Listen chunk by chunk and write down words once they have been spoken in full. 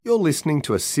You're listening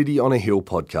to a City on a Hill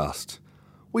podcast.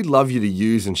 We'd love you to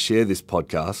use and share this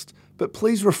podcast, but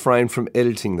please refrain from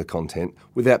editing the content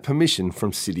without permission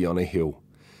from City on a Hill.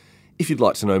 If you'd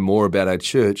like to know more about our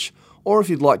church, or if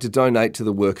you'd like to donate to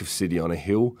the work of City on a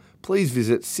Hill, please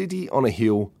visit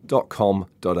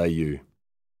cityonahill.com.au.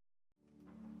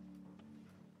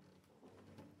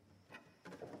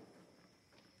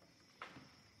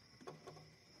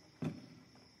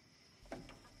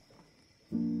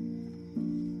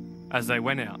 As they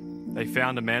went out, they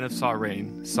found a man of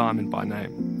Cyrene, Simon by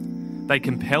name. They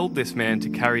compelled this man to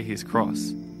carry his cross.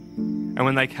 And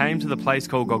when they came to the place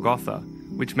called Golgotha,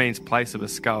 which means place of a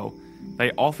skull,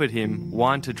 they offered him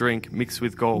wine to drink mixed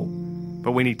with gall.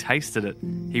 But when he tasted it,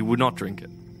 he would not drink it.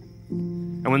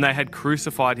 And when they had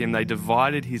crucified him, they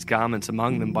divided his garments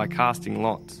among them by casting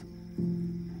lots.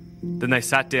 Then they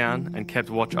sat down and kept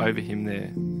watch over him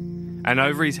there. And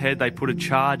over his head they put a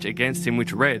charge against him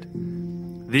which read,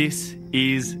 "This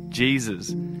is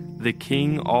Jesus, the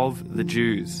King of the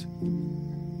Jews."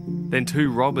 Then two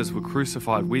robbers were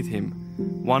crucified with him,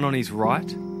 one on his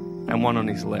right and one on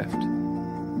his left.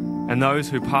 And those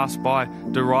who passed by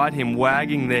deride him,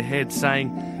 wagging their heads,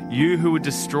 saying, "You who would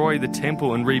destroy the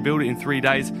temple and rebuild it in 3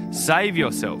 days, save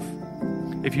yourself.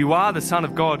 If you are the Son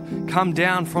of God, come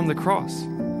down from the cross."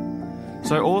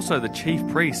 So also the chief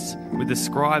priests with the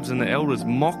scribes and the elders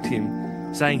mocked him,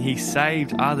 saying, "He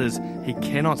saved others, he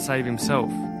cannot save himself.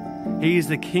 He is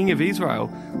the King of Israel.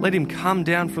 Let him come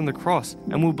down from the cross,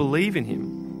 and we'll believe in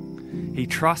him. He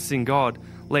trusts in God.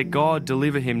 Let God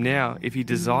deliver him now if he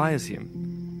desires him.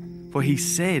 For he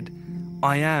said,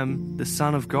 'I am the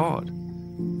Son of God.'"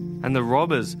 And the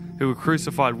robbers who were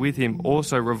crucified with him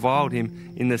also reviled him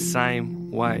in the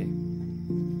same way.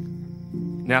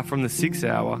 Now from the 6th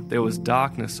hour there was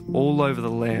darkness all over the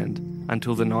land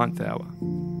until the 9th hour.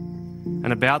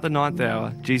 And about the 9th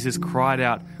hour, Jesus cried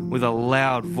out with a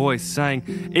loud voice, saying,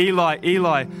 "Eli,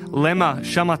 Eli, lema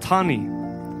sabachthani?"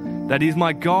 That is,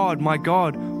 my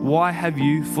God, why have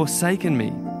you forsaken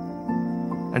me?"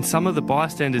 And some of the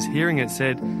bystanders hearing it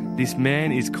said, "This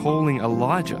man is calling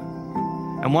Elijah."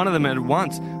 And one of them at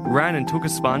once ran and took a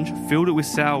sponge, filled it with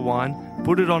sour wine,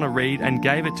 put it on a reed, and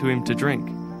gave it to him to drink.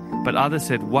 But others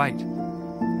said, "Wait,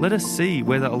 let us see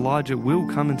whether Elijah will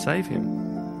come and save him."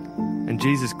 And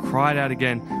Jesus cried out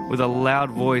again with a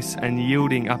loud voice and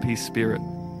yielding up his spirit.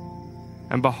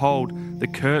 And behold, the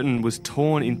curtain was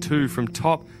torn in two from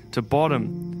top to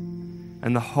bottom,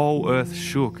 and the whole earth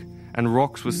shook, and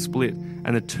rocks were split,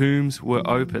 and the tombs were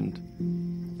opened.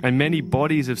 And many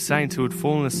bodies of saints who had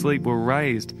fallen asleep were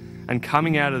raised, and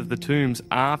coming out of the tombs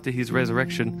after his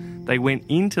resurrection, they went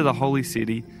into the holy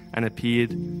city and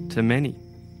appeared to many.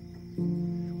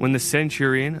 When the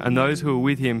centurion and those who were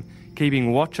with him,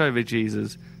 keeping watch over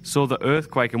Jesus, saw the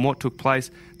earthquake and what took place,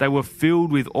 they were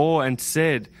filled with awe and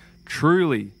said,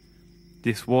 "Truly,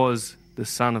 this was the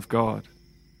Son of God."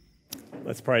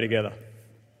 Let's pray together.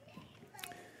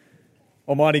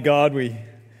 Almighty God, we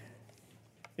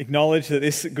acknowledge that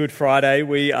this Good Friday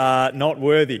we are not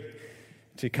worthy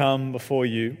to come before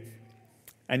you,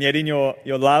 and yet in your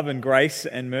love and grace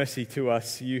and mercy to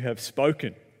us, you have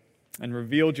spoken and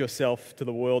revealed yourself to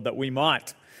the world that we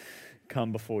might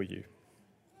come before you.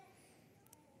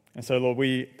 And so, Lord,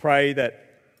 we pray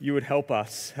that you would help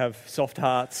us have soft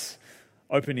hearts,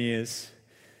 open ears,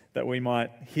 that we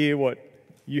might hear what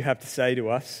you have to say to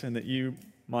us and that you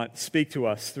might speak to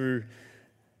us through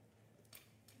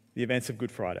the events of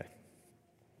Good Friday.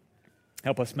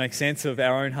 Help us make sense of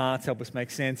our own hearts, help us make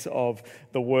sense of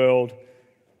the world,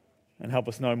 and help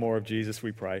us know more of Jesus,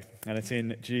 we pray. And it's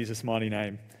in Jesus' mighty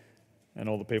name. And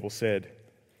all the people said,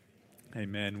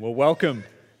 amen. Well, welcome,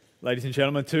 ladies and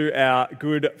gentlemen, to our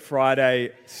Good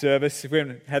Friday service. If we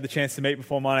haven't had the chance to meet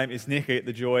before, my name is Nick. I get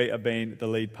the joy of being the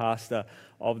lead pastor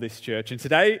of this church. And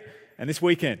today and this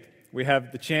weekend, we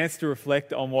have the chance to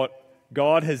reflect on what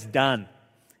God has done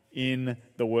in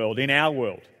the world, in our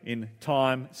world, in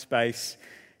time, space,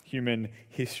 human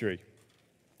history.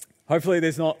 Hopefully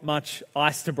there's not much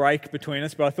ice to break between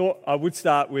us, but I thought I would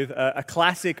start with a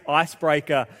classic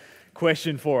icebreaker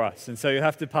question for us. And so you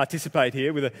have to participate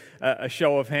here with a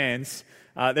show of hands.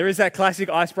 There is that classic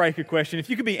icebreaker question. If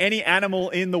you could be any animal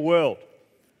in the world,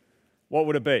 what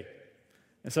would it be?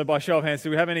 And so by show of hands, do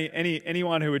we have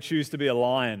anyone who would choose to be a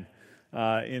lion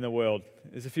in the world?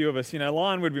 There's a few of us.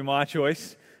 Lion would be my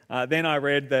choice. Then I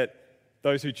read that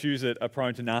those who choose it are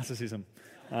prone to narcissism.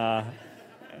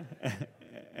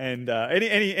 And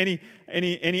any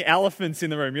elephants in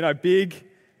the room? Big.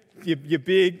 You're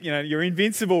big. You're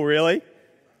invincible, really.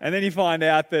 And then you find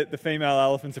out that the female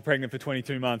elephants are pregnant for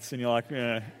 22 months, and you're like,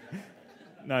 no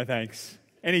thanks.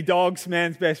 Any dogs,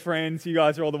 man's best friends? You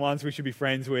guys are all the ones we should be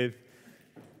friends with.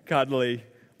 Cuddly.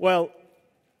 Well,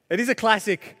 it is a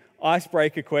classic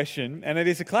icebreaker question, and it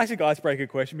is a classic icebreaker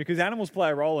question because animals play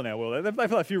a role in our world. They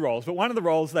play a few roles, but one of the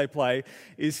roles they play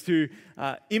is to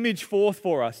image forth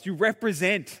for us, to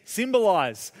represent,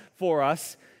 symbolize for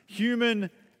us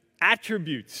human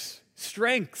attributes,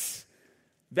 strengths,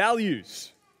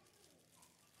 values.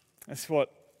 That's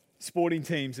what sporting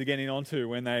teams are getting onto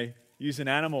when they use an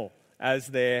animal as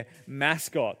their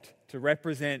mascot to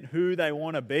represent who they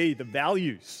want to be, the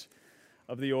values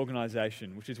of the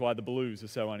organisation, which is why the Blues are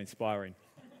so uninspiring.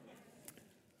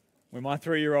 When my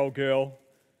 3-year-old girl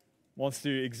wants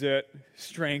to exert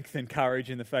strength and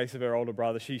courage in the face of her older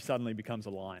brother, she suddenly becomes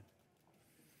a lion.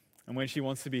 And when she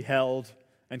wants to be held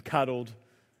and cuddled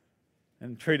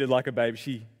and treated like a baby,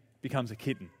 she becomes a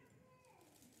kitten.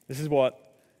 This is what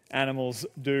animals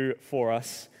do for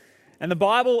us. And the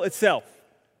Bible itself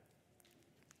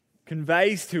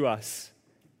conveys to us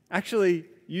actually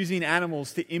using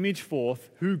animals to image forth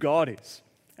who God is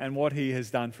and what He has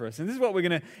done for us. And this is what we're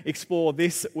going to explore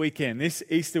this weekend, this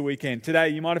Easter weekend. Today,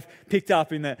 you might have picked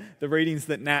up in the readings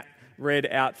that Nat read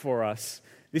out for us,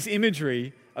 this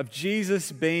imagery of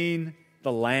Jesus being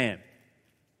the Lamb.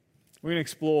 We're going to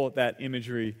explore that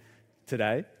imagery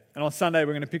today. And on Sunday,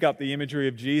 we're going to pick up the imagery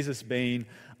of Jesus being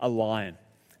a lion.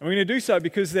 And we're going to do so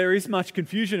because there is much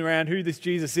confusion around who this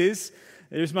Jesus is.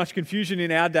 There's much confusion in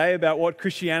our day about what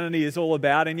Christianity is all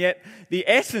about, and yet the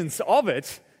essence of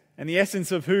it and the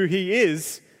essence of who He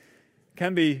is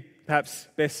can be perhaps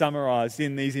best summarized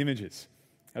in these images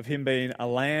of Him being a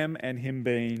lamb and Him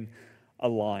being a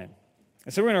lion.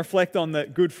 And so we're going to reflect on the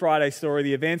Good Friday story,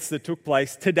 the events that took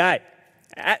place today,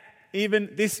 at even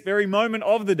this very moment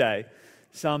of the day,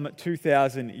 some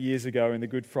 2,000 years ago in the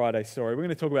Good Friday story. We're going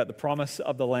to talk about the promise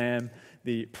of the Lamb,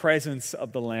 the presence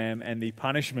of the Lamb, and the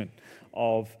punishment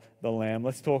of the Lamb.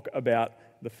 Let's talk about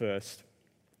the first.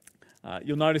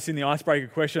 You'll notice in the icebreaker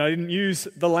question, I didn't use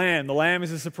the Lamb. The Lamb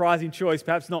is a surprising choice.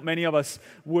 Perhaps not many of us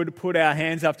would put our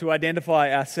hands up to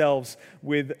identify ourselves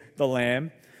with the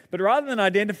Lamb. But rather than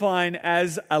identifying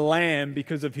as a lamb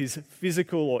because of his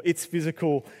physical or its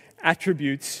physical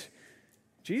attributes,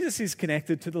 Jesus is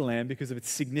connected to the Lamb because of its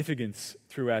significance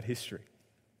throughout history.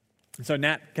 And so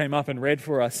Nat came up and read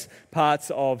for us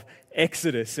parts of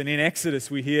Exodus. And in Exodus,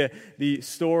 we hear the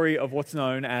story of what's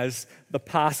known as the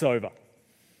Passover.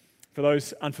 For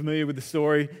those unfamiliar with the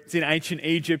story, it's in ancient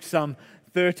Egypt, some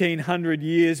 1,300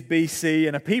 years BC,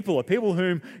 and a people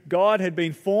whom God had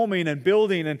been forming and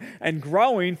building and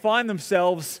growing find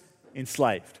themselves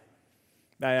enslaved.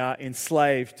 They are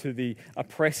enslaved to the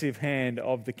oppressive hand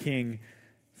of the king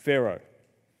Pharaoh.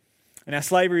 And our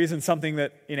slavery isn't something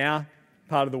that in our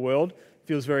part of the world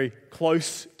feels very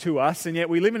close to us, and yet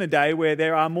we live in a day where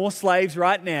there are more slaves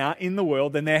right now in the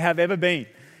world than there have ever been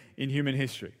in human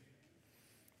history.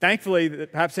 Thankfully,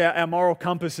 perhaps our moral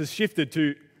compass has shifted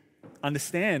to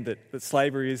understand that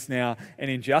slavery is now an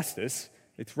injustice.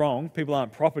 It's wrong. People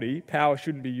aren't property. Power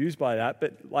shouldn't be used by that,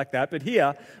 But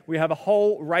here we have a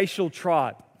whole racial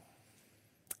tribe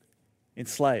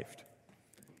enslaved,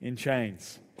 in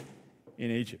chains,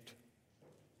 in Egypt.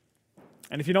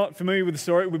 And if you're not familiar with the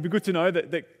story, it would be good to know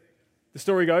that the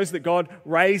story goes that God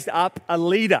raised up a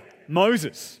leader,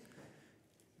 Moses,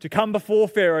 to come before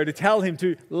Pharaoh to tell him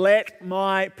to let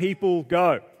my people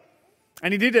go.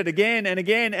 And he did it again and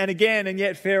again and again, and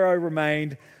yet Pharaoh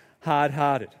remained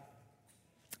hard-hearted.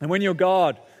 And when you're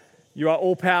God, you are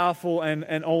all-powerful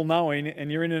and all-knowing, and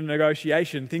you're in a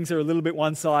negotiation, things are a little bit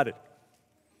one-sided.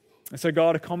 And so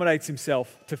God accommodates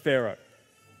himself to Pharaoh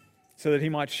so that he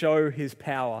might show his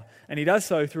power. And he does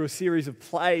so through a series of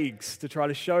plagues to try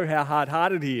to show how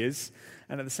hard-hearted he is,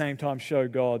 and at the same time show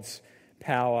God's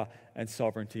power and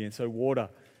sovereignty. And so water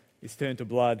is turned to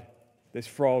blood. There's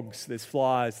frogs, there's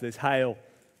flies, there's hail,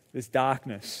 there's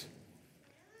darkness.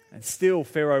 And still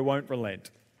Pharaoh won't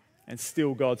relent. And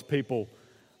still God's people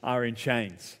are in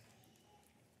chains.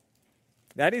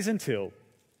 That is until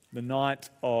the night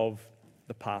of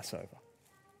the Passover,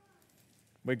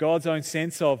 where God's own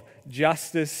sense of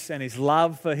justice and his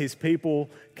love for his people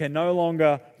can no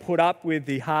longer put up with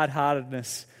the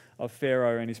hard-heartedness of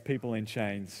Pharaoh and his people in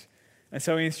chains. And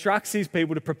so he instructs his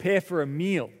people to prepare for a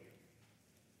meal.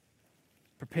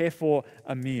 Prepare for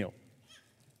a meal.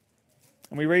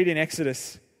 And we read in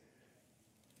Exodus,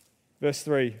 verse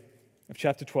 3 of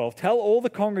chapter 12, "Tell all the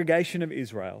congregation of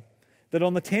Israel that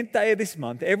on the 10th day of this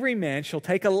month, every man shall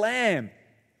take a lamb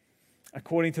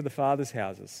according to the fathers'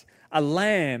 houses, a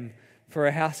lamb for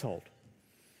a household.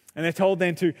 And they're told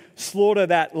then to slaughter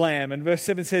that lamb. And verse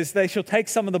 7 says, they shall take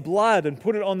some of the blood and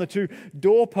put it on the 2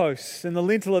 doorposts and the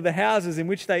lintel of the houses in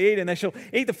which they eat. And they shall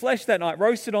eat the flesh that night,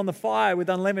 roasted on the fire with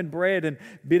unleavened bread and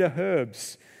bitter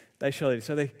herbs. They shall eat.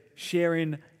 So they share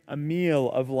in a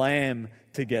meal of lamb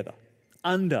together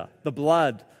under the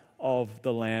blood of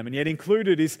the lamb. And yet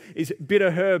included is bitter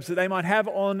herbs that they might have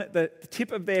on the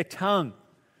tip of their tongue.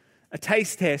 A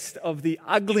taste test of the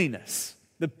ugliness,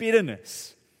 the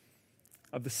bitterness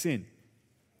of the sin,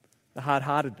 the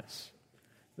hard-heartedness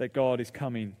that God is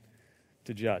coming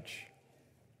to judge.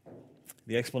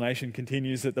 The explanation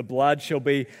continues that the blood shall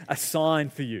be a sign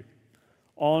for you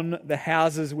on the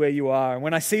houses where you are. And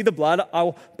when I see the blood, I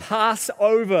will pass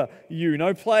over you.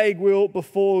 No plague will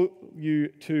befall you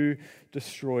to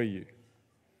destroy you.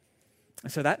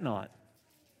 And so that night,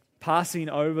 passing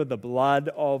over the blood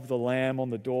of the Lamb on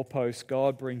the doorpost,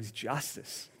 God brings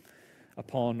justice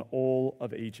upon all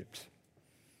of Egypt.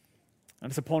 And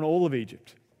it's upon all of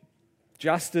Egypt.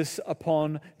 Justice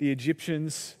upon the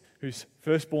Egyptians whose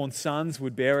firstborn sons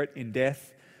would bear it in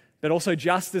death, but also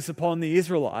justice upon the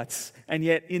Israelites, and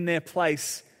yet in their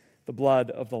place, the blood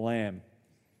of the Lamb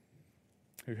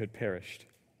who had perished.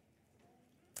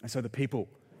 And so the people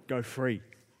go free.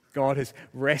 God has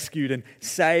rescued and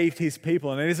saved his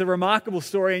people. And it is a remarkable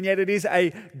story, and yet it is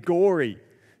a gory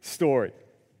story.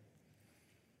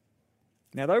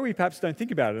 Now, though we perhaps don't think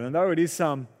about it, and though it is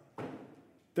some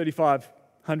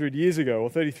 3,500 years ago or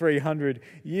 3,300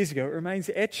 years ago, it remains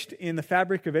etched in the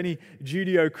fabric of any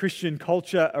Judeo-Christian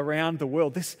culture around the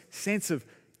world, this sense of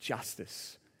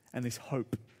justice and this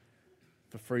hope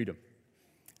for freedom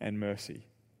and mercy.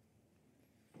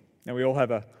 Now, we all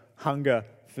have a hunger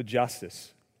for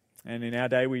justice. And in our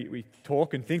day, we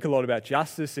talk and think a lot about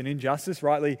justice and injustice,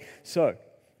 rightly so.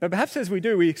 But perhaps as we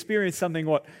do, we experience something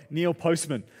what Neil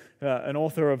Postman, an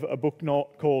author of a book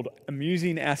called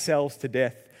Amusing Ourselves to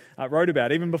Death, wrote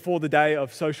about. Even before the day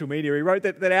of social media, he wrote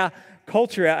that our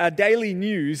culture, our daily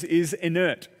news is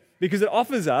inert because it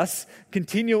offers us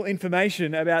continual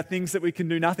information about things that we can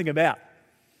do nothing about.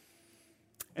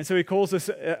 And so he calls us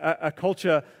a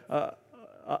culture,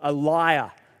 a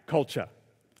liar culture.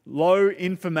 Low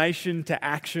information to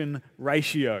action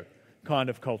ratio kind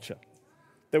of culture.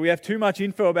 That we have too much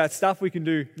info about stuff we can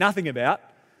do nothing about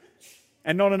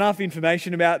and not enough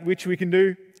information about which we can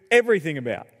do everything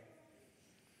about.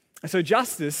 And so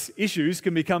justice issues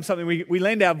can become something we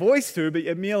lend our voice to,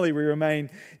 but merely we remain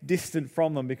distant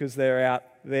from them because they're out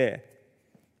there.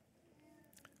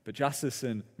 But justice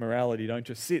and morality don't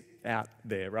just sit out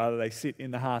there. Rather, they sit in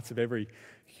the hearts of every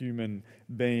human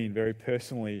being very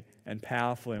personally and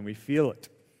powerfully, and we feel it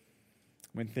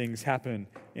when things happen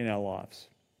in our lives.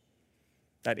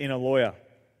 That inner lawyer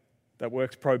that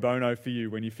works pro bono for you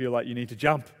when you feel like you need to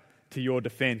jump to your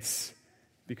defense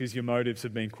because your motives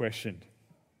have been questioned.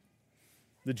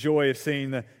 The joy of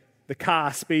seeing the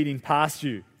car speeding past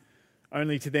you,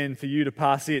 only to then for you to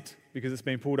pass it because it's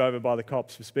been pulled over by the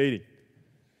cops for speeding.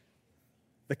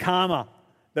 The karma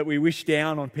that we wish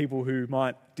down on people who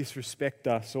might disrespect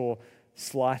us or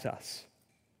slight us.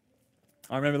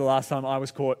 I remember the last time I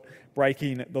was caught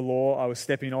breaking the law. I was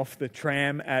stepping off the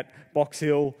tram at Box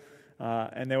Hill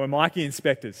and there were Mikey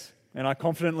inspectors. And I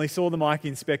confidently saw the Mikey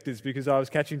inspectors because I was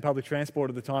catching public transport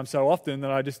at the time so often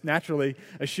that I just naturally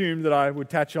assumed that I would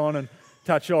touch on and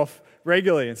touch off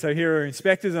regularly. And so here are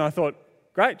inspectors, and I thought,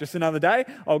 great, just another day.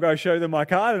 I'll go show them my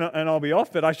card and I'll be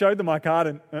off. But I showed them my card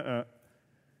and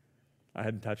I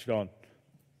hadn't touched on.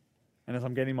 And as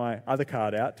I'm getting my other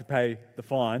card out to pay the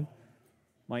fine,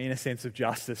 my inner sense of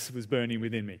justice was burning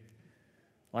within me.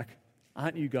 Like,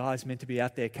 aren't you guys meant to be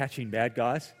out there catching bad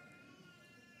guys?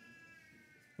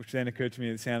 Which then occurred to me,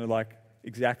 it sounded like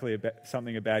exactly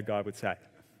something a bad guy would say.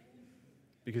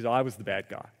 Because I was the bad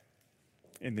guy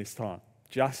in this time.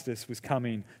 Justice was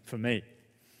coming for me.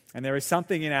 And there is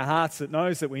something in our hearts that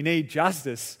knows that we need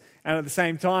justice, and at the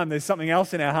same time, there's something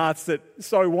else in our hearts that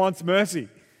so wants mercy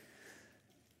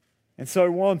and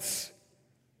so wants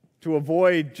to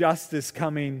avoid justice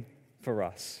coming for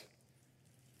us.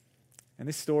 And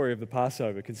this story of the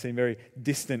Passover can seem very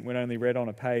distant when only read on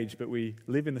a page, but we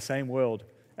live in the same world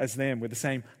as them, with the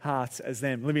same hearts as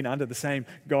them, living under the same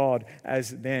God as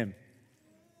them.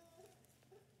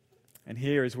 And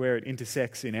here is where it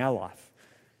intersects in our life,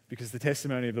 because the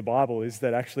testimony of the Bible is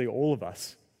that actually all of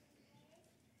us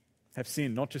have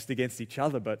sinned, not just against each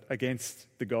other, but against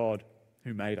the God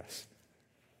who made us.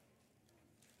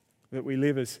 That we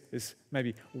live as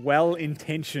maybe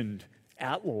well-intentioned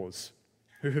outlaws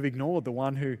who have ignored the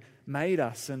one who made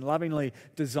us and lovingly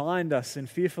designed us and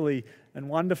fearfully and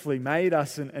wonderfully made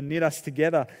us and knit us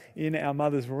together in our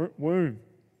mother's womb.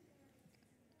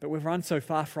 But we've run so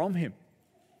far from him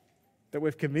that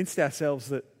we've convinced ourselves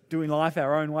that doing life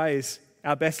our own way is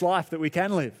our best life that we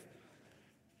can live.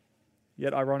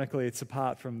 Yet, ironically, it's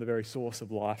apart from the very source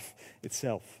of life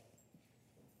itself.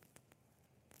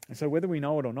 And so whether we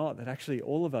know it or not, that actually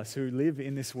all of us who live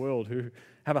in this world, who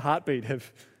have a heartbeat, have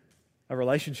a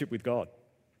relationship with God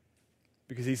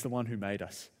because he's the one who made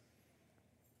us.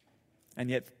 And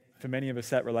yet, for many of us,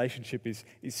 that relationship is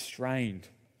strained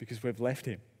because we've left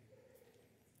him.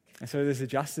 And so there's a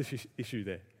justice issue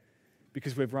there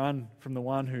because we've run from the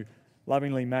one who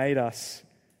lovingly made us.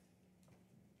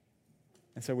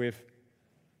 And so we've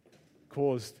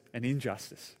caused an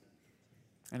injustice.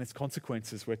 And its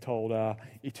consequences, we're told, are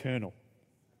eternal.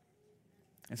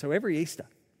 And so every Easter,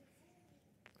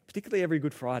 particularly every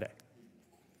Good Friday,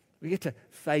 we get to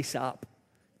face up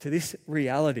to this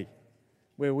reality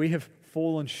where we have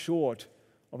fallen short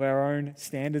of our own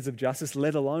standards of justice,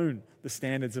 let alone the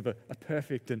standards of a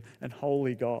perfect and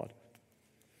holy God.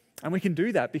 And we can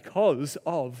do that because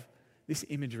of this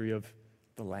imagery of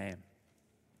the Lamb.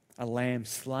 A lamb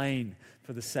slain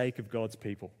for the sake of God's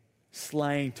people,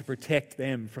 slain to protect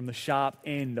them from the sharp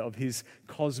end of his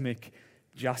cosmic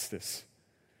justice,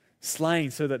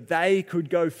 slain so that they could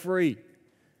go free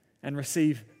and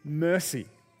receive mercy.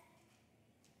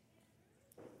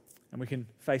 And we can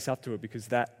face up to it because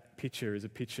that picture is a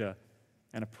picture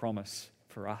and a promise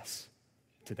for us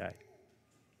today.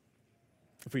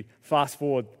 If we fast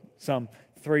forward some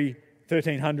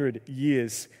 1,300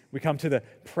 years, we come to the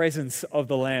presence of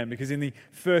the Lamb, because in the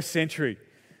first century,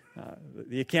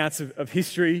 the accounts of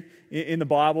history in the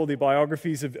Bible, the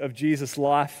biographies of Jesus'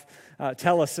 life,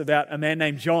 tell us about a man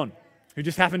named John, who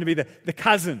just happened to be the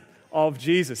cousin of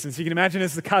Jesus. And so you can imagine,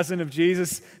 as the cousin of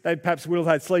Jesus, they perhaps will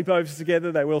have had sleepovers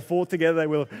together, they will have fought together, they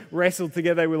will have wrestled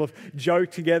together, they will have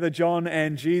joked together, John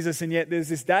and Jesus. And yet there's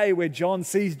this day where John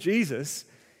sees Jesus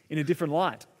in a different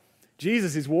light.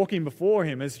 Jesus is walking before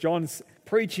him as John's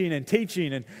preaching and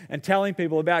teaching and telling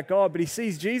people about God, but he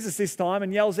sees Jesus this time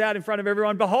and yells out in front of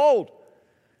everyone, "Behold,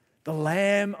 the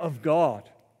Lamb of God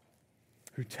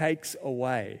who takes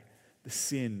away the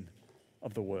sin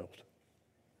of the world."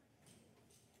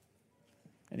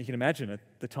 And you can imagine at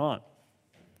the time,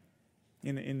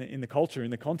 in the culture,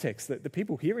 in the context, that the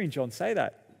people hearing John say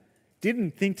that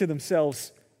didn't think to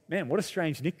themselves, "Man, what a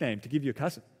strange nickname to give your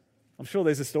cousin. I'm sure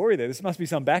there's a story there. This must be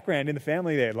some background in the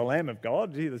family there. The Lamb of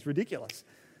God? Gee, that's ridiculous."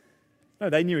 No,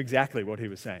 they knew exactly what he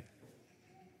was saying.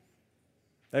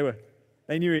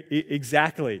 They knew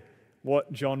exactly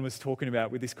what John was talking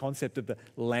about with this concept of the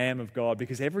Lamb of God,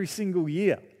 because every single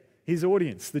year, his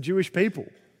audience, the Jewish people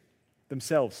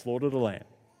themselves, slaughtered a lamb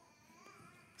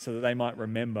so that they might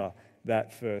remember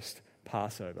that first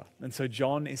Passover. And so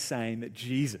John is saying that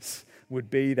Jesus would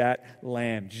be that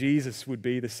lamb. Jesus would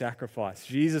be the sacrifice.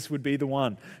 Jesus would be the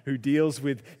one who deals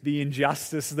with the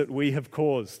injustice that we have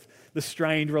caused, the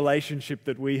strained relationship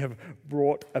that we have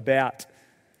brought about.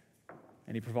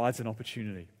 And he provides an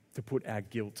opportunity to put our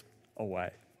guilt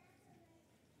away,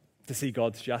 to see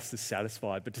God's justice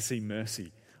satisfied, but to see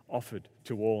mercy offered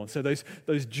to all. And so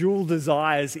those dual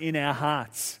desires in our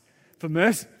hearts for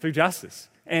mercy, for justice,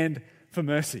 and for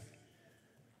mercy,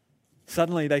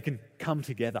 suddenly they can come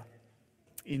together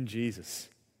in Jesus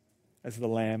as the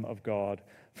Lamb of God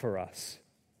for us.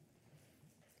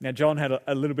 Now, John had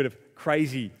a little bit of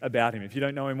crazy about him. If you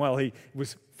don't know him well, he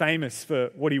was famous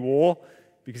for what he wore,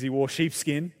 because he wore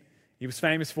sheepskin. He was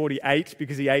famous for what he ate,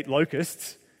 because he ate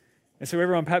locusts. And so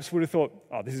everyone perhaps would have thought,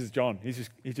 "Oh, this is John. He's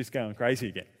just going crazy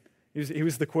again." He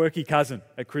was the quirky cousin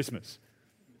at Christmas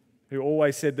who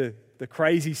always said the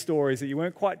crazy stories that you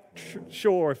weren't quite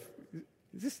sure if,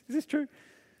 is this true?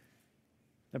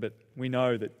 No, but we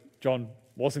know that John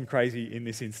wasn't crazy in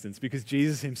this instance, because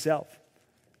Jesus himself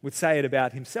would say it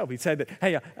about himself. He'd say that,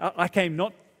 "Hey, I came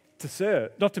not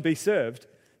to be served,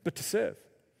 but to serve,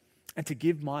 and to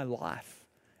give my life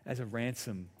as a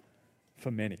ransom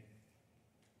for many."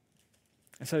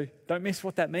 And so don't miss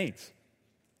what that means.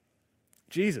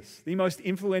 Jesus, the most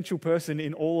influential person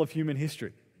in all of human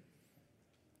history.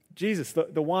 Jesus,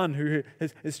 the one who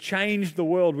has changed the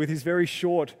world with his very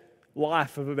short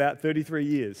life of about 33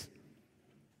 years.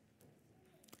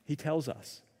 He tells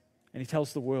us, and he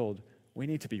tells the world, we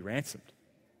need to be ransomed.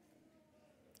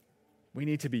 We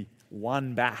need to be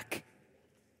won back.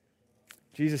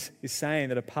 Jesus is saying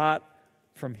that apart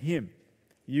from him,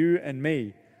 you and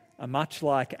me are much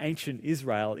like ancient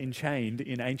Israel enchained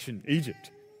in ancient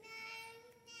Egypt.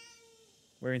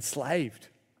 We're enslaved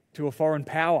to a foreign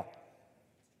power.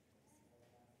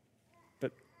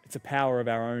 But it's a power of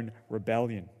our own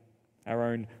rebellion, our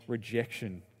own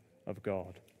rejection of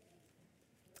God.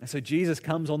 And so Jesus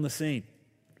comes on the scene,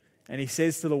 And he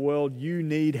says to the world, you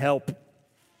need help.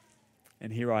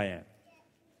 And here I am.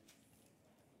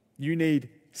 You need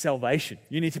salvation.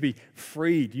 You need to be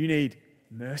freed. You need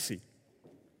mercy.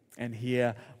 And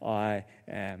here I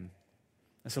am.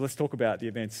 And so let's talk about the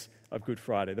events of Good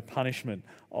Friday, the punishment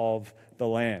of the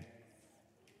Lamb.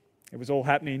 It was all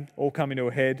happening, all coming to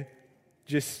a head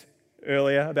just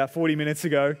earlier, about 40 minutes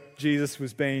ago. Jesus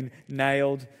was being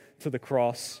nailed to the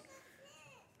cross.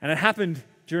 And it happened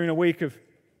during a week of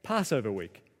Passover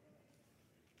week.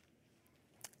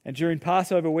 And during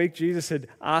Passover week, Jesus had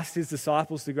asked his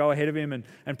disciples to go ahead of him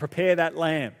and prepare that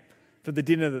lamb for the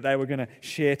dinner that they were going to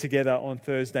share together on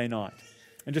Thursday night.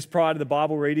 And just prior to the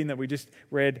Bible reading that we just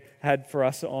had for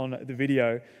us on the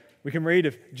video, we can read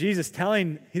of Jesus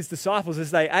telling his disciples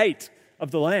as they ate of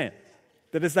the lamb,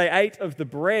 that as they ate of the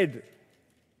bread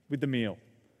with the meal,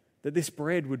 that this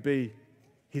bread would be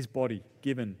his body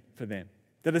given for them.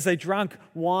 That as they drank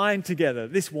wine together,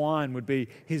 this wine would be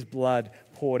his blood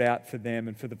poured out for them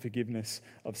and for the forgiveness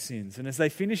of sins. And as they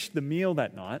finished the meal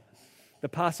that night, the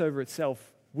Passover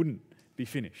itself wouldn't be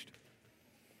finished.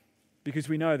 Because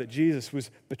we know that Jesus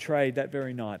was betrayed that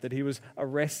very night, that he was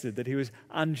arrested, that he was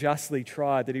unjustly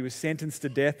tried, that he was sentenced to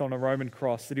death on a Roman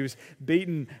cross, that he was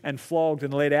beaten and flogged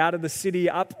and led out of the city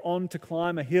up on to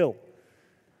climb a hill,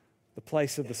 the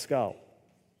place of the skull.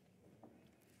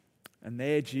 And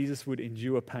there Jesus would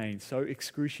endure pain so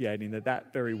excruciating that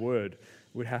that very word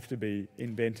would have to be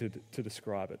invented to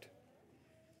describe it.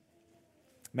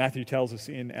 Matthew tells us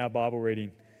in our Bible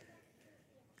reading,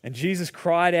 and Jesus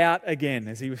cried out again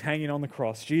as he was hanging on the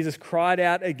cross. Jesus cried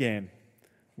out again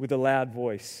with a loud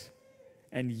voice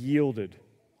and yielded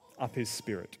up his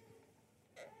spirit.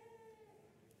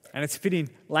 And it's fitting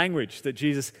language that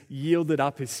Jesus yielded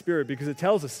up his spirit, because it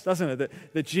tells us, doesn't it,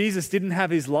 that Jesus didn't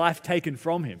have his life taken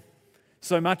from him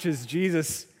so much as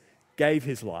Jesus gave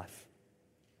his life.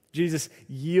 Jesus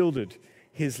yielded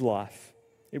his life.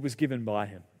 It was given by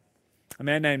him. A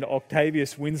man named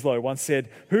Octavius Winslow once said,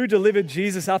 "Who delivered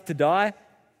Jesus up to die?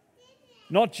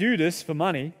 Not Judas for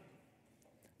money,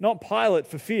 not Pilate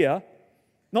for fear,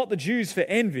 not the Jews for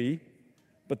envy,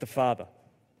 but the Father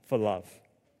for love."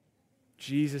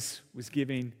 Jesus was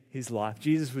giving his life.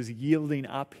 Jesus was yielding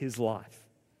up his life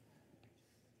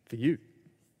for you,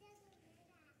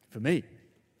 for me,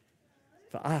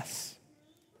 for us.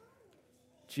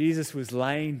 Jesus was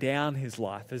laying down his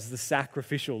life as the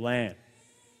sacrificial lamb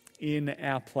in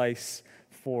our place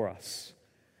for us.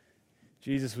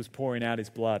 Jesus was pouring out his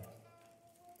blood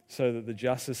so that the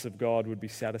justice of God would be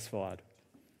satisfied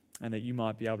and that you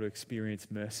might be able to experience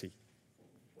mercy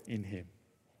in him.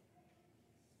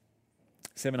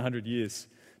 700 years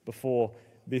before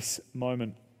this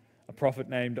moment, a prophet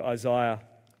named Isaiah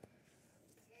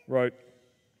wrote,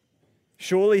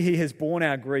 "Surely he has borne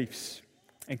our griefs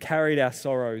and carried our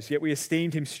sorrows, yet we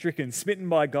esteemed him stricken, smitten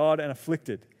by God and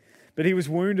afflicted. But he was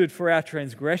wounded for our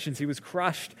transgressions, he was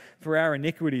crushed for our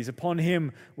iniquities. Upon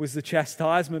him was the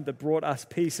chastisement that brought us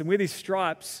peace, and with his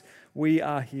stripes we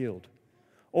are healed.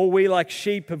 All we like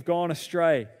sheep have gone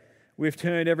astray. We have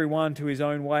turned every one to his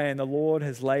own way, and the Lord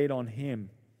has laid on him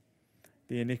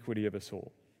the iniquity of us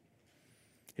all.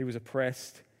 He was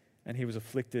oppressed and he was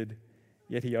afflicted,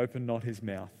 yet he opened not his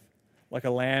mouth. Like a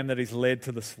lamb that is led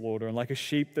to the slaughter, and like a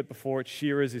sheep that before its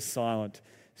shearers is silent,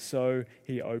 so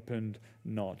he opened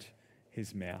not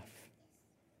his mouth."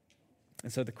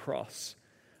 And so the cross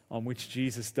on which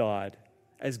Jesus died,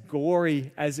 as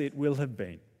gory as it will have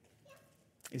been,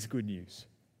 is good news.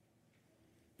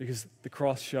 Because the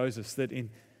cross shows us that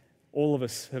all of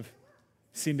us have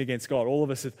sinned against God. All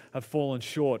of us have fallen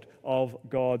short of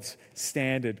God's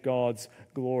standard, God's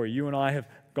glory. You and I have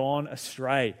gone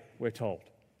astray, we're told.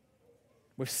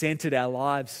 We've centered our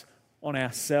lives on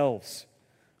ourselves.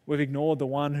 We've ignored the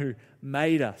one who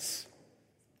made us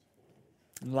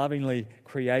and lovingly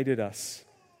created us.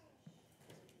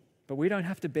 But we don't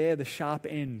have to bear the sharp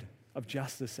end of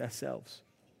justice ourselves.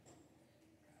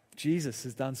 Jesus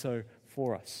has done so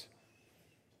for us.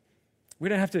 We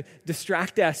don't have to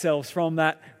distract ourselves from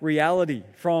that reality,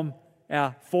 from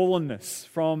our fallenness,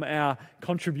 from our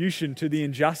contribution to the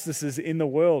injustices in the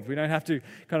world. We don't have to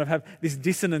kind of have this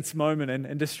dissonance moment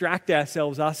and distract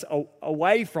ourselves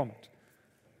away from it.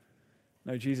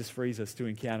 No, Jesus frees us to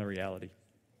encounter reality.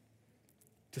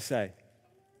 To say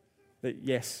that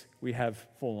yes, we have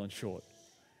fallen short,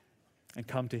 and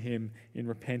come to him in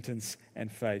repentance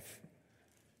and faith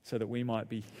so that we might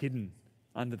be hidden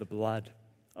under the blood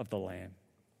of the Lamb.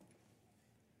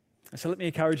 And so let me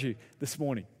encourage you this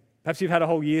morning. Perhaps you've had a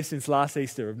whole year since last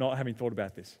Easter of not having thought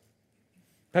about this.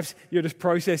 Perhaps you're just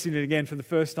processing it again for the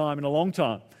first time in a long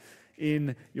time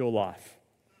in your life.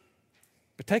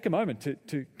 But take a moment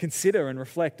to consider and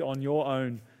reflect on your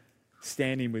own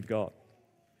standing with God.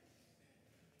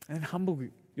 And then humble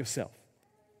yourself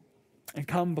and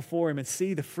come before Him and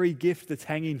see the free gift that's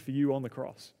hanging for you on the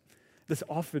cross, that's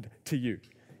offered to you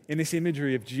in this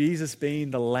imagery of Jesus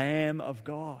being the Lamb of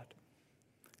God,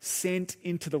 sent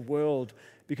into the world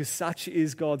because such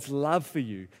is God's love for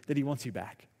you that He wants you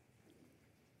back,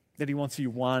 that He wants you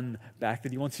won back,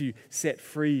 that He wants you set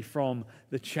free from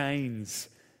the chains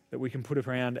that we can put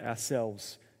around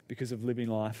ourselves because of living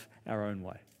life our own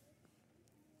way.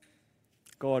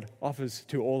 God offers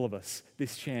to all of us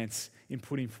this chance in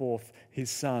putting forth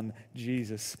His Son,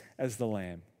 Jesus, as the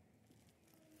Lamb.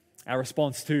 Our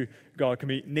response to God can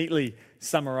be neatly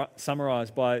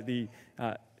summarized by the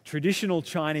traditional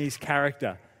Chinese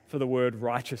character for the word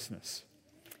righteousness.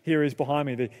 Here is behind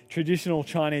me the traditional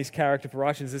Chinese character for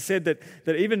righteousness. It said that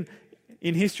even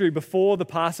in history before the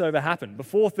Passover happened,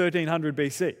 before 1300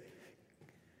 BC,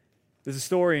 there's a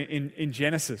story in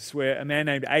Genesis where a man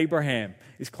named Abraham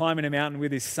is climbing a mountain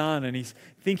with his son, and he's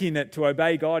thinking that to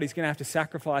obey God, he's going to have to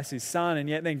sacrifice his son, and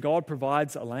yet then God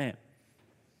provides a lamb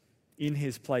in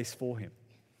his place for him.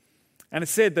 And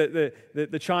it's said that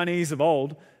the Chinese of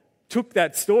old took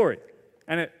that story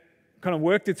and it kind of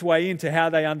worked its way into how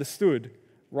they understood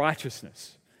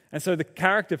righteousness. And so the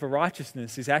character for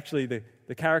righteousness is actually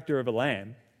the character of a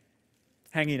lamb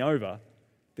hanging over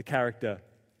the character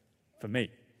for me,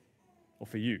 or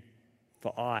for you,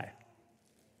 for I.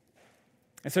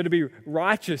 And so to be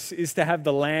righteous is to have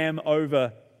the lamb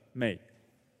over me.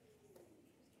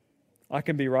 I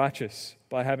can be righteous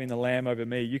by having the lamb over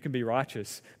me. You can be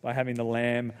righteous by having the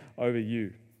lamb over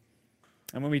you.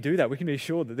 And when we do that, we can be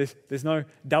assured that there's no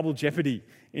double jeopardy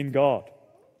in God.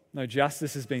 No,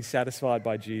 justice has been satisfied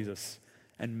by Jesus,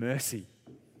 and mercy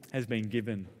has been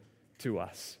given to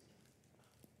us.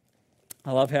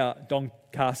 I love how Don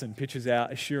Carson pictures our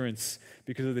assurance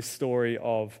because of this story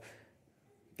of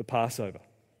the Passover.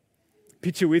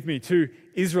 Picture with me two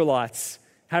Israelites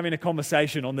having a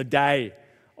conversation on the day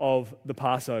of the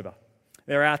Passover.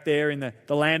 They're out there in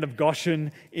the land of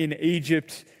Goshen in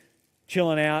Egypt,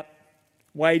 chilling out,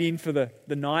 waiting for the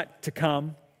night to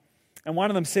come. And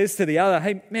one of them says to the other,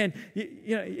 hey man,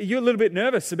 you're a little bit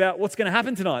nervous about what's going to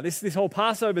happen tonight, this whole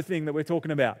Passover thing that we're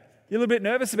talking about. You're a little bit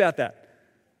nervous about that.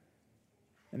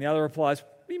 And the other replies,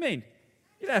 what do you mean?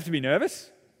 You don't have to be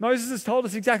nervous. Moses has told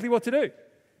us exactly what to do.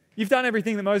 You've done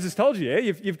everything that Moses told you,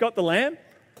 yeah? You've got the lamb,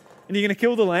 and you're going to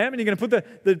kill the lamb, and you're going to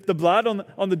put the blood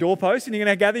on the doorpost, and you're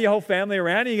going to gather your whole family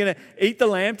around, and you're going to eat the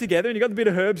lamb together, and you've got the bit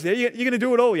of herbs there. You're going to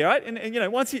do it all, yeah, right? And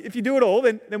if you do it all,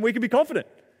 then we can be confident.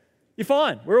 You're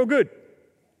fine. We're all good.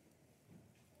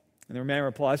 And the man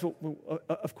replies, well,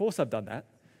 of course I've done that,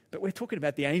 but we're talking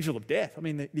about the angel of death. I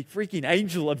mean, the freaking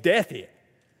angel of death here.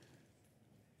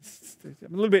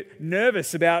 I'm a little bit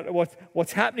nervous about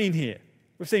what's happening here.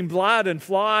 We've seen blood and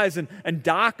flies and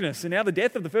darkness, and now the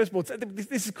death of the firstborn.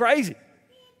 This is crazy.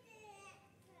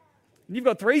 And you've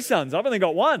got 3 sons. I've only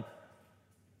got 1.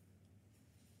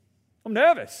 I'm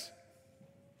nervous.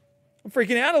 I'm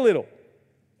freaking out a little.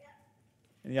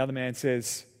 And the other man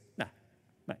says, no,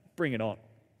 mate, bring it on.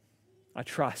 I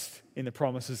trust in the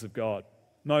promises of God.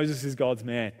 Moses is God's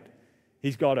man.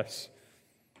 He's got us.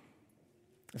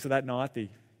 And so that night, the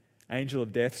angel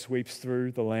of death sweeps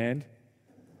through the land.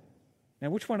 Now,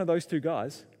 which one of those 2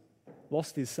 guys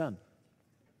lost his son?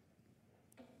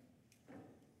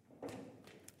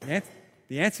 The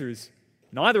answer is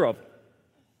neither of them.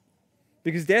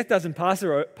 Because death doesn't pass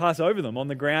over them on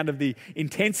the ground of the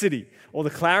intensity or the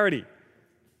clarity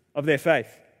of their faith.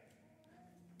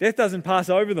 Death doesn't pass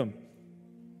over them,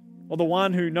 or the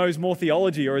one who knows more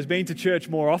theology or has been to church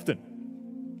more often.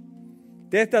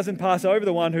 Death doesn't pass over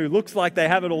the one who looks like they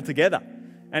have it all together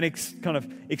and kind of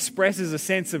expresses a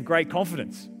sense of great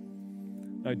confidence.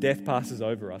 No, death passes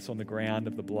over us on the ground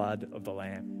of the blood of the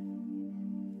Lamb.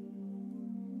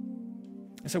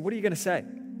 And so what are you going to say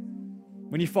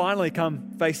when you finally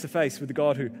come face to face with the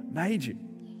God who made you,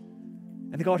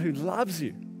 and the God who loves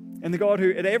you, and the God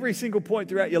who at every single point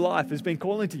throughout your life has been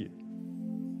calling to you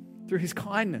through His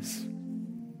kindness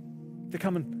to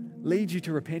come and lead you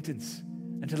to repentance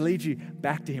and to lead you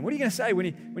back to Him? What are you going to say when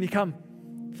you come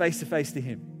face to face to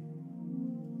Him?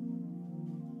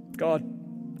 God,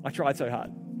 I tried so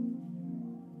hard.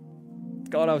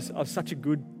 God, I was such a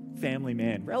good family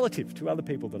man relative to other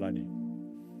people that I knew.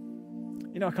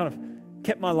 I kind of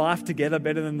kept my life together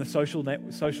better than the social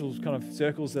kind of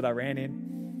circles that I ran in.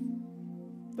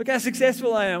 Look how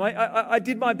successful I am. I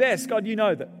did my best. God, you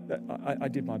know that I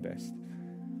did my best.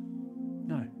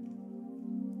 No.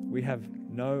 We have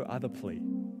no other plea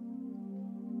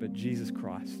but Jesus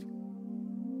Christ,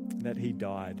 that He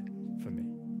died for me.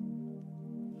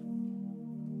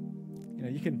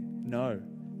 You can know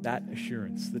that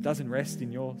assurance that doesn't rest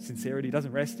in your sincerity,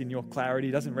 doesn't rest in your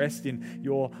clarity, doesn't rest in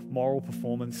your moral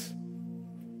performance.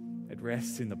 It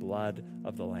rests in the blood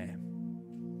of the Lamb.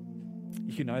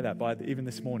 You can know that by even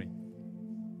this morning.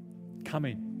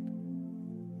 Coming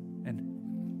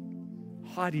and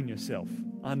hiding yourself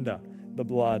under the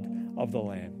blood of the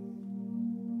Lamb.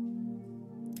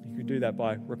 You can do that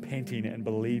by repenting and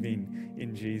believing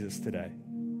in Jesus today.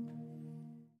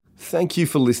 Thank you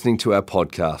for listening to our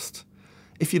podcast.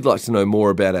 If you'd like to know more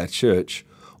about our church,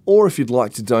 or if you'd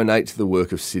like to donate to the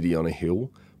work of City on a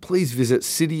Hill, please visit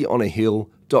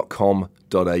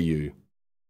cityonahill.com.au.